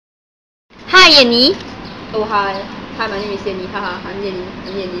Hi, Yenny. Oh, hi. Hi, my name is Yenny. Haha, I'm Yenny.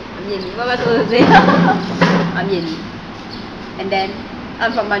 What am I supposed to say? I'm Yenny. And then,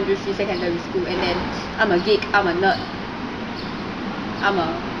 I'm from Manjushri Secondary School. And then, I'm a geek. I'm a nerd. I'm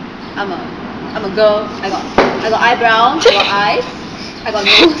a girl. I got eyebrows. I got eyes. I got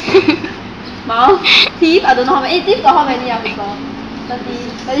nose. Mouth. Teeth. I don't know how many. Teeth got how many? People?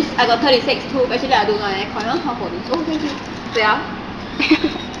 30. I got 36 too. Actually, I don't know. I can't count for this. Oh, thank you. Yeah.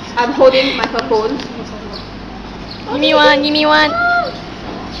 I'm holding microphone. Give me one.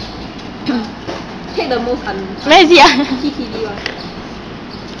 Take the most Where is it? PTV one.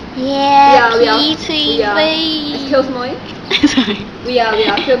 Yeah, We are. PTV. Excuse me. Sorry. We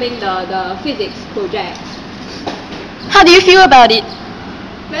are filming the physics project. How do you feel about it?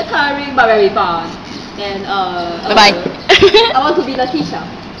 Very tiring but very fun. And Bye. I want to be the teacher.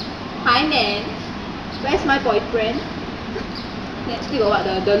 Hi man. Where's my boyfriend? Then still got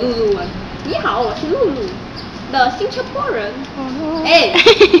what the Lulu one. 你好，我是露露。The 新加坡人。Hey.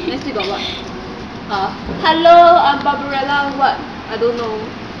 Then still got what? Hello, I'm Barbarella. What? I don't know.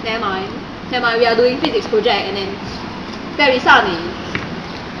 Never mind. We are doing physics project and then very sunny.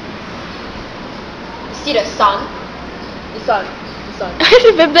 See the sun? The sun. Is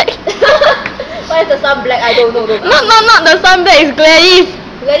it black? Why is the sun black? I don't know. Not the sun black. It's Gladys.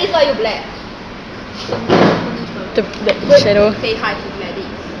 Gladys, why you black? The shadow. Say hi to Gladys.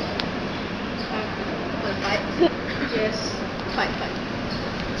 Fight? Yes. Fight.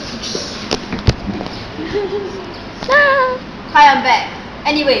 Hi, I'm back.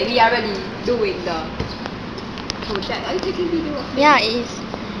 Anyway, we are already doing the project. Are you taking video of me? Yeah, it is.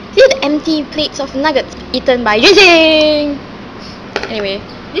 See the empty plates of nuggets eaten by Yujing. Anyway.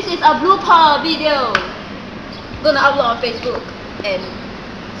 This is a blooper video. Gonna upload on Facebook and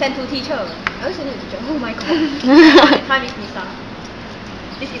send to teacher. I will send it to teacher. Oh my god. Hi, Miss Lisa.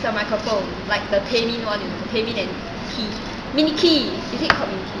 This is a microphone, like the Taemin one, you know, Taemin and key. Mini key. Is it called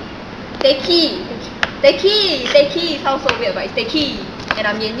mini key? Tay key. Sounds so weird, but it's Tay key. And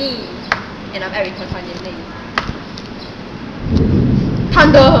I'm Yenny. And I'm Erica Fan Yenny.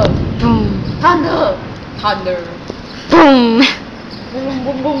 Thunder. Boom.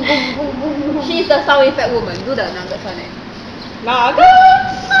 Boom. She's the sound effect woman. Do the nuggets one. Nuggets.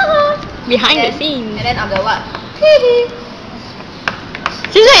 Behind the scenes. And then I'm the what?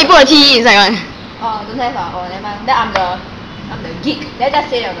 She's like you put a T inside one. Oh, don't have oh, never mind. Then I'm the geek. Let's just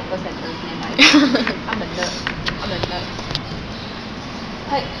say it on the first sentence. Never mind. I'm a nerd.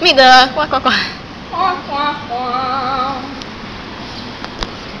 Hey. Meet the quack.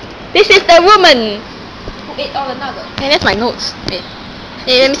 This is the woman. Who ate all the nuggets? Hey, that's my notes. Wait.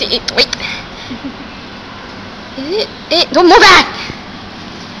 Hey, let me see. Wait. Is it? Hey, don't move back!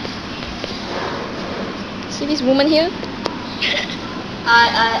 See this woman here?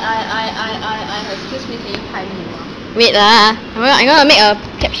 Excuse me, can you hide me more? Wait I'm gonna make a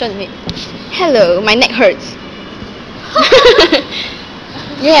caption. Wait. Hello, my neck hurts.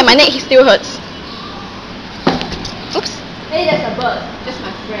 Yeah, my neck still hurts. Oops. Hey, there's a bird. That's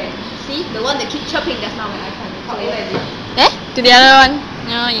my friend. See? The one that keep chirping just now when I come. Where is it? To the other one.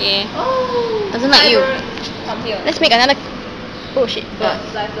 Oh yeah. Oh. Doesn't like you. Come here. Let's make another. Oh shit. Fly.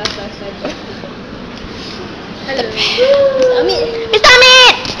 Hello. Mr.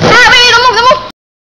 Amit!